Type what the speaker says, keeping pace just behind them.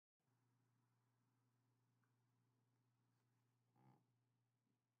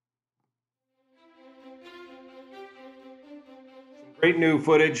Great new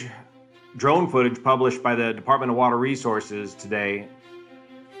footage, drone footage published by the Department of Water Resources today,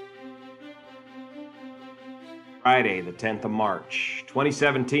 Friday, the 10th of March,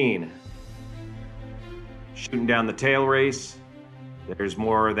 2017. Shooting down the tail race. There's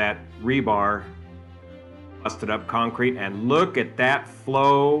more of that rebar, busted up concrete, and look at that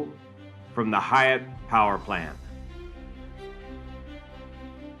flow from the Hyatt power plant.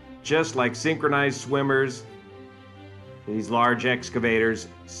 Just like synchronized swimmers, these large excavators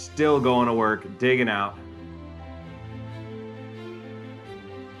still going to work, digging out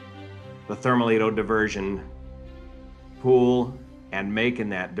the Thermalito diversion pool and making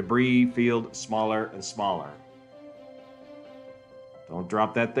that debris field smaller and smaller. Don't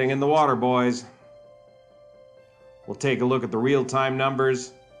drop that thing in the water, boys. We'll take a look at the real-time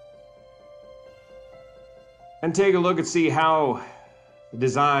numbers and take a look and see how the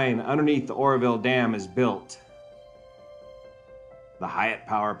design underneath the Oroville Dam is built. The Hyatt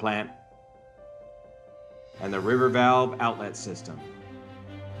power plant and the river valve outlet system.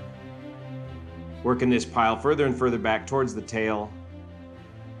 Working this pile further and further back towards the tail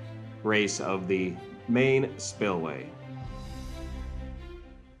race of the main spillway.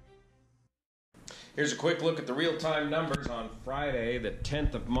 Here's a quick look at the real-time numbers on Friday, the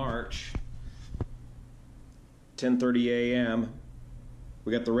 10th of March, 10:30 a.m.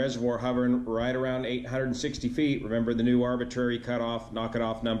 We got the reservoir hovering right around 860 feet. Remember, the new arbitrary cutoff,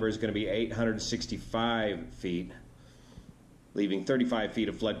 knock-it-off number is going to be 865 feet, leaving 35 feet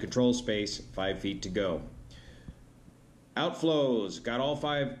of flood control space, 5 feet to go. Outflows, got all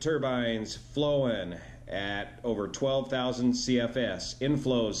 5 turbines flowing at over 12,000 CFS.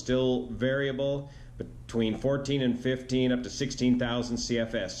 Inflows still variable between 14 and 15 up to 16,000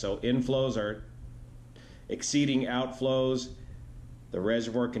 CFS. So inflows are exceeding outflows. The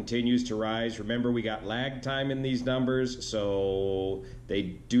reservoir continues to rise. Remember, we got lag time in these numbers, so they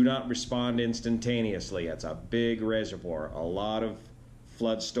do not respond instantaneously. It's a big reservoir, a lot of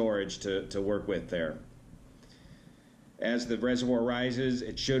flood storage to work with there. As the reservoir rises,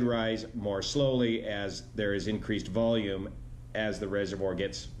 it should rise more slowly as there is increased volume as the reservoir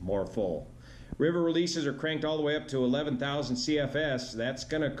gets more full. River releases are cranked all the way up to 11,000 CFS. That's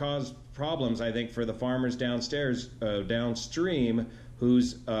going to cause problems, I think, for the farmers downstairs, downstream,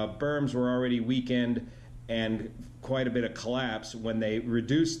 whose berms were already weakened and quite a bit of collapse when they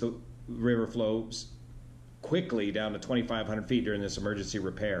reduced the river flows quickly down to 2,500 feet during this emergency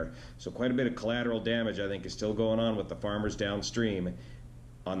repair. So quite a bit of collateral damage, I think, is still going on with the farmers downstream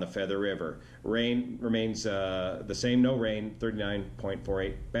on the Feather River. Rain remains the same, no rain,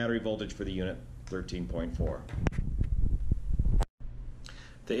 39.48. Battery voltage for the unit, 13.4.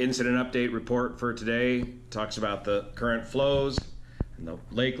 The incident update report for today talks about the current flows and the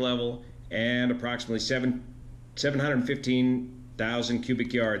lake level and approximately 715,000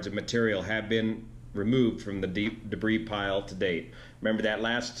 cubic yards of material have been removed from the deep debris pile to date. Remember, that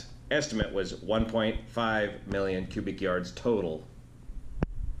last estimate was 1.5 million cubic yards total.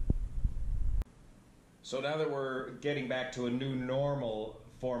 So now that we're getting back to a new normal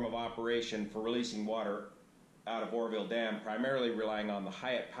form of operation for releasing water out of Oroville Dam, primarily relying on the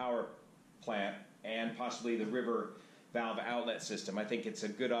Hyatt power plant and possibly the river valve outlet system, I think it's a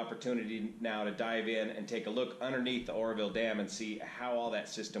good opportunity now to dive in and take a look underneath the Oroville Dam and see how all that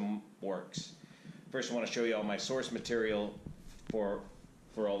system works. First, I want to show you all my source material for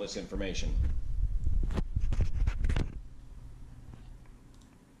all this information.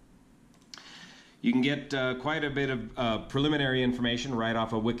 You can get quite a bit of preliminary information right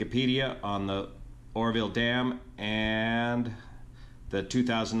off of Wikipedia on the Oroville Dam and the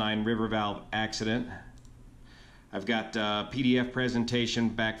 2009 river valve accident. I've got a PDF presentation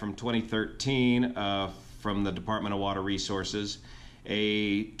back from 2013 from the Department of Water Resources,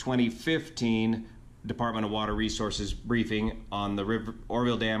 a 2015 Department of Water Resources briefing on the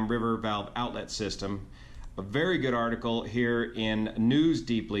Oroville Dam river valve outlet system. A very good article here in News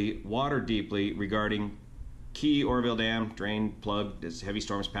Deeply, Water Deeply, regarding key Oroville Dam drain plug as heavy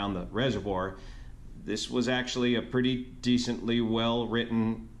storms pound the reservoir. This was actually a pretty decently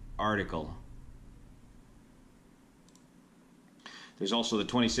well-written article. There's also the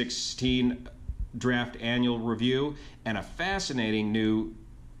 2016 draft annual review and a fascinating new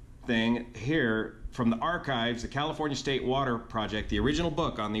thing here from the archives, the California State Water Project, the original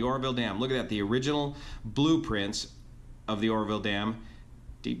book on the Oroville Dam. Look at that, the original blueprints of the Oroville Dam.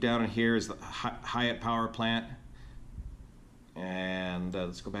 Deep down in here is the Hyatt power plant. And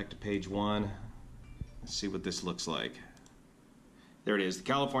let's go back to page 1. Let's see what this looks like. There it is, the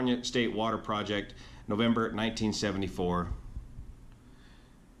California State Water Project, November 1974.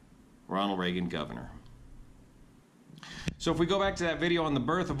 Ronald Reagan, governor. So if we go back to that video on the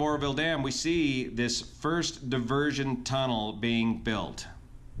birth of Oroville Dam, we see this first diversion tunnel being built.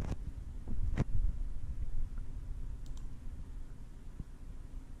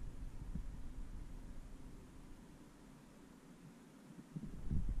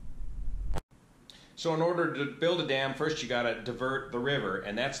 So in order to build a dam, first you got to divert the river,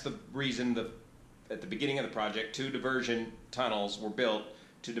 and that's the reason at the beginning of the project, 2 diversion tunnels were built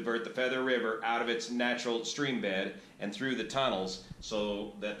to divert the Feather River out of its natural stream bed and through the tunnels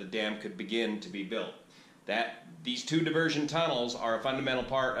so that the dam could begin to be built. These 2 diversion tunnels are a fundamental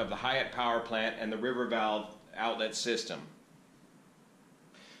part of the Hyatt power plant and the river valve outlet system.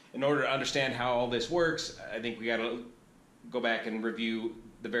 In order to understand how all this works, I think we got to go back and review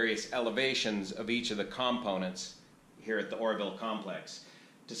the various elevations of each of the components here at the Oroville complex.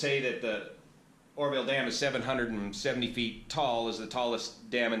 To say that the Oroville Dam is 770 feet tall, is the tallest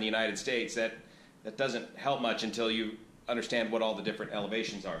dam in the United States, that doesn't help much until you understand what all the different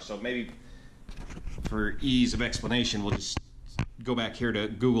elevations are. So maybe for ease of explanation, we'll just go back here to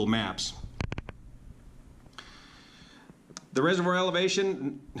Google Maps. The reservoir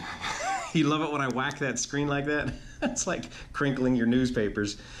elevation, you love it when I whack that screen like that? It's like crinkling your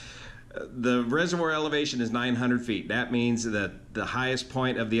newspapers. The reservoir elevation is 900 feet. That means that the highest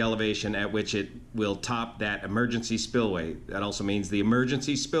point of the elevation at which it will top that emergency spillway. That also means the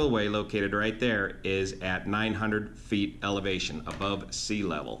emergency spillway located right there is at 900 feet elevation above sea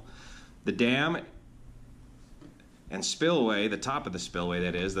level. The dam and spillway, the top of the spillway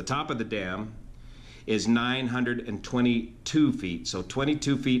that is, the top of the dam is 922 feet. So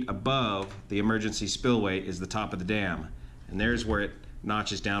 22 feet above the emergency spillway is the top of the dam. And there's where it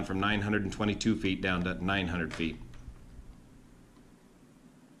notches down from 922 feet down to 900 feet.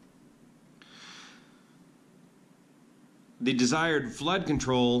 The desired flood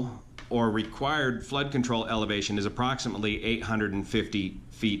control or required flood control elevation is approximately 850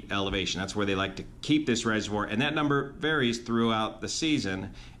 feet elevation. That's where they like to keep this reservoir, and that number varies throughout the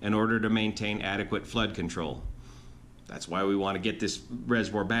season in order to maintain adequate flood control. That's why we want to get this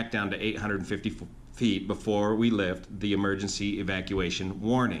reservoir back down to 850 feet before we lift the emergency evacuation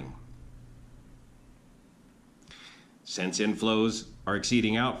warning. Since inflows are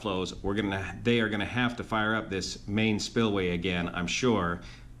exceeding outflows, they are going to have to fire up this main spillway again, I'm sure,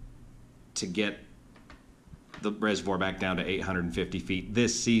 to get the reservoir back down to 850 feet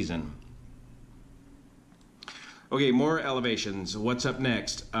this season. Okay, more elevations. What's up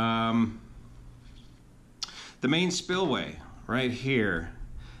next? The main spillway right here.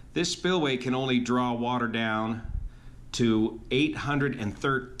 This spillway can only draw water down to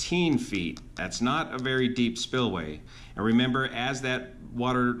 813 feet. That's not a very deep spillway. And remember, as that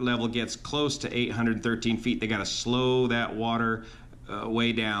water level gets close to 813 feet, they got to slow that water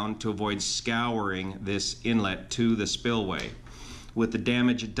way down to avoid scouring this inlet to the spillway. With the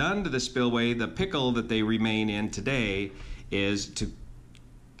damage done to the spillway, the pickle that they remain in today is to,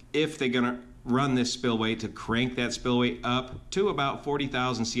 if they're going to run this spillway, to crank that spillway up to about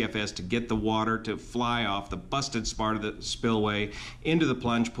 40,000 CFS to get the water to fly off the busted part of the spillway into the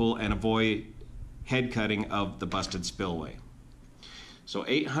plunge pool and avoid head cutting of the busted spillway. So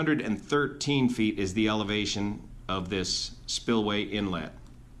 813 feet is the elevation of this spillway inlet.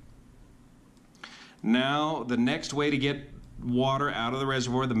 Now the next way to get water out of the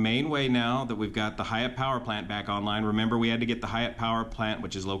reservoir, the main way now that we've got the Hyatt power plant back online, remember we had to get the Hyatt power plant,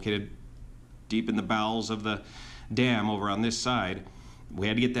 which is located deep in the bowels of the dam over on this side, we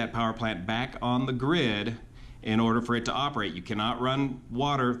had to get that power plant back on the grid in order for it to operate. You cannot run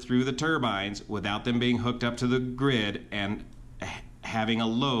water through the turbines without them being hooked up to the grid and having a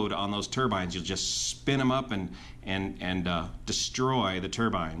load on those turbines. You'll just spin them up and destroy the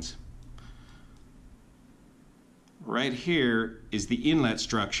turbines. Right here is the inlet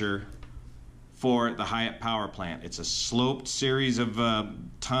structure for the Hyatt power plant. It's a sloped series of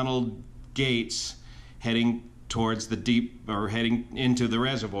tunneled gates heading towards the deep, or heading into the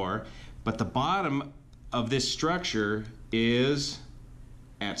reservoir, but the bottom of this structure is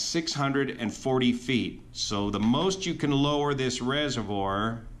at 640 feet. So the most you can lower this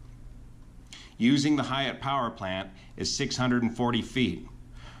reservoir using the Hyatt power plant is 640 feet.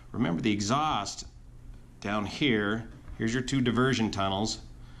 Remember the exhaust down here, here's your 2 diversion tunnels,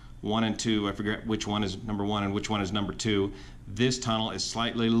 1 and 2, I forget which one is number 1 and which one is number 2. This tunnel is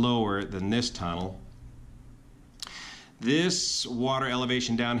slightly lower than this tunnel. This water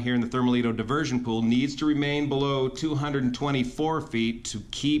elevation down here in the Thermalito diversion pool needs to remain below 224 feet to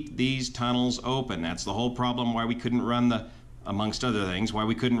keep these tunnels open. That's the whole problem why we couldn't run the, amongst other things, why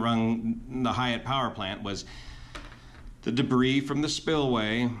we couldn't run the Hyatt power plant was the debris from the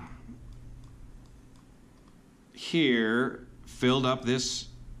spillway here filled up this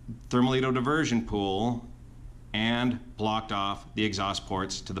thermalito diversion pool and blocked off the exhaust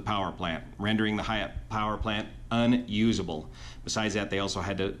ports to the power plant, rendering the Hyatt power plant unusable. Besides that, they also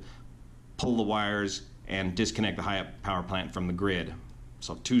had to pull the wires and disconnect the Hyatt power plant from the grid.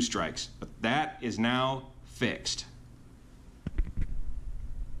 So 2 strikes. But that is now fixed.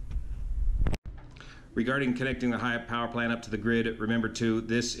 Regarding connecting the Hyatt power plant up to the grid, remember too,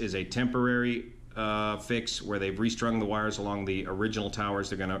 this is a temporary fix where they've restrung the wires along the original towers.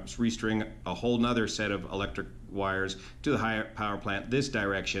 They're going to restring a whole nother set of electric wires to the Hyatt power plant this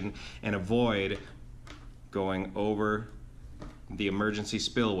direction and avoid going over the emergency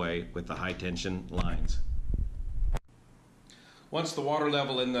spillway with the high tension lines. Once the water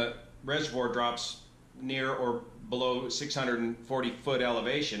level in the reservoir drops near or below 640 foot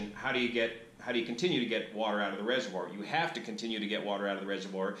elevation, how do you continue to get water out of the reservoir? You have to continue to get water out of the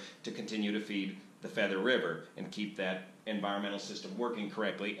reservoir to continue to feed the Feather River and keep that environmental system working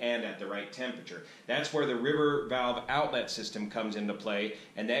correctly and at the right temperature. That's where the river valve outlet system comes into play,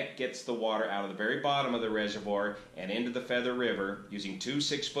 and that gets the water out of the very bottom of the reservoir and into the Feather River using 2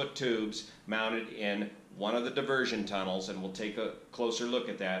 6-foot tubes mounted in one of the diversion tunnels, and we'll take a closer look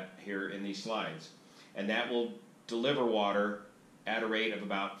at that here in these slides. And that will deliver water at a rate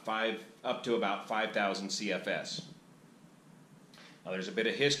of up to about 5,000 CFS. Now, there's a bit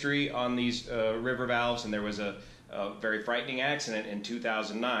of history on these river valves, and there was a very frightening accident in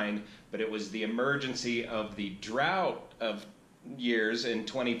 2009, but it was the emergency of the drought of years in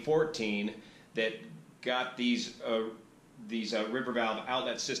 2014 that got these river valve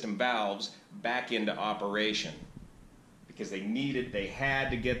outlet system valves back into operation, because they had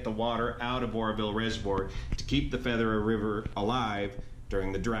to get the water out of Oroville Reservoir to keep the Feather River alive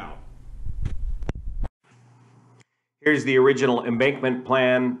during the drought. Here's the original embankment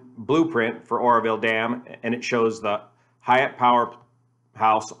plan blueprint for Oroville Dam, and it shows the Hyatt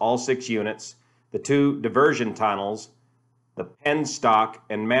powerhouse, all 6 units, the 2 diversion tunnels, the penstock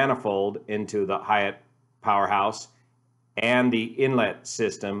and manifold into the Hyatt powerhouse, and the inlet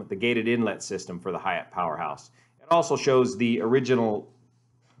system, the gated inlet system for the Hyatt powerhouse. It also shows the original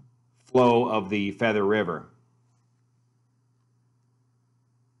flow of the Feather River.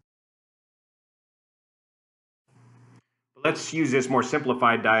 Let's use this more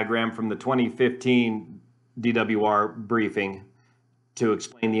simplified diagram from the 2015 DWR briefing to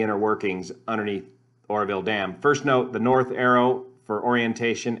explain the inner workings underneath Oroville Dam. First note the north arrow for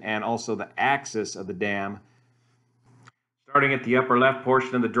orientation and also the axis of the dam. Starting at the upper left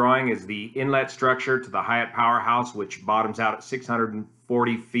portion of the drawing is the inlet structure to the Hyatt powerhouse, which bottoms out at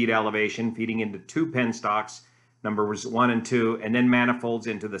 640 feet elevation, feeding into 2 penstocks, numbers 1 and 2, and then manifolds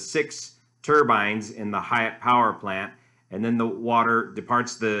into the 6 turbines in the Hyatt power plant. And then the water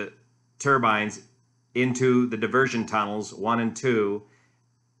departs the turbines into the diversion tunnels 1 and 2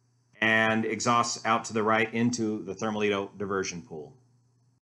 and exhausts out to the right into the Thermalito diversion pool.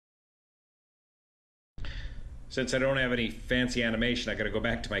 Since I don't have any fancy animation, I got to go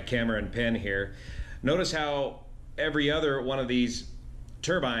back to my camera and pen here. Notice how every other one of these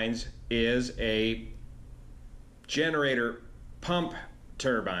turbines is a generator pump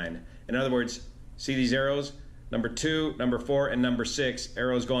turbine. In other words, see these arrows? Number 2, number 4, and number 6,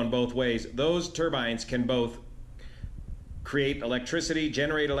 arrows going both ways. Those turbines can both create electricity,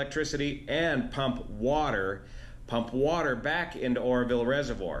 generate electricity, and pump water back into Oroville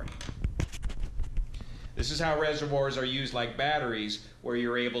Reservoir. This is how reservoirs are used like batteries, where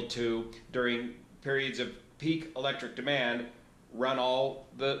you're able to, during periods of peak electric demand, run all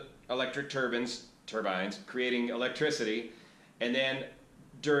the electric turbines, creating electricity, and then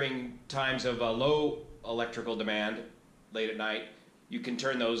during times of low electrical demand late at night, you can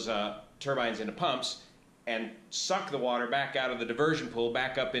turn those turbines into pumps and suck the water back out of the diversion pool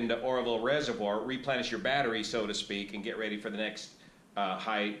back up into Oroville Reservoir, replenish your battery, so to speak, and get ready for the next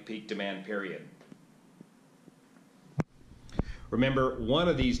high peak demand period. Remember, one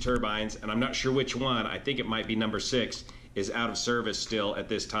of these turbines, and I'm not sure which one, I think it might be number 6, is out of service still at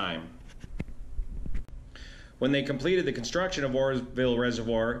this time. When they completed the construction of Oroville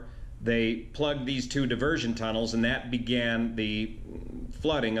Reservoir, they plugged these 2 diversion tunnels, and that began the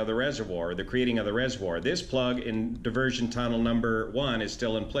flooding of the reservoir, the creating of the reservoir. This plug in diversion tunnel number 1 is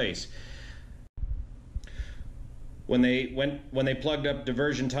still in place. When they plugged up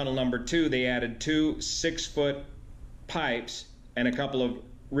diversion tunnel number 2, they added 2 6-foot pipes and a couple of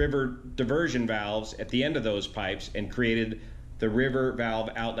river diversion valves at the end of those pipes, and created the river valve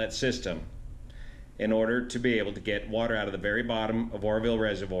outlet system in order to be able to get water out of the very bottom of Oroville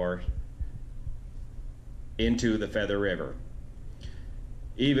Reservoir into the Feather River,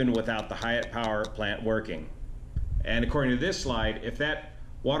 even without the Hyatt power plant working. And according to this slide, if that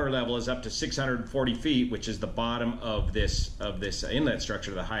water level is up to 640 feet, which is the bottom of this inlet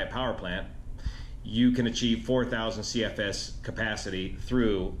structure of the Hyatt power plant, you can achieve 4,000 CFS capacity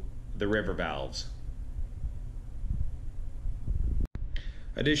through the river valves.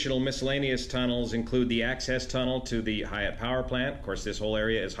 Additional miscellaneous tunnels include the access tunnel to the Hyatt power plant. Of course, this whole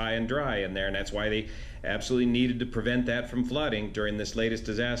area is high and dry in there, and that's why they absolutely needed to prevent that from flooding during this latest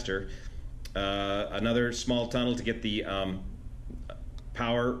disaster. Another small tunnel to get the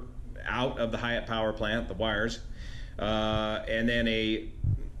power out of the Hyatt power plant, the wires, and then a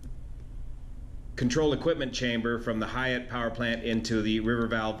control equipment chamber from the Hyatt power plant into the river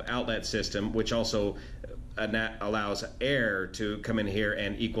valve outlet system, which also allows air to come in here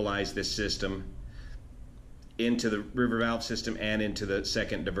and equalize this system into the river valve system and into the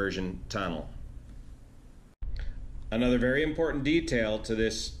second diversion tunnel. Another very important detail to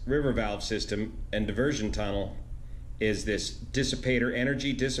this river valve system and diversion tunnel is this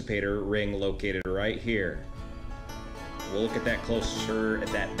energy dissipator ring located right here. We'll look at that closer at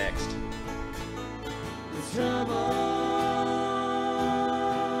that next. It's trouble.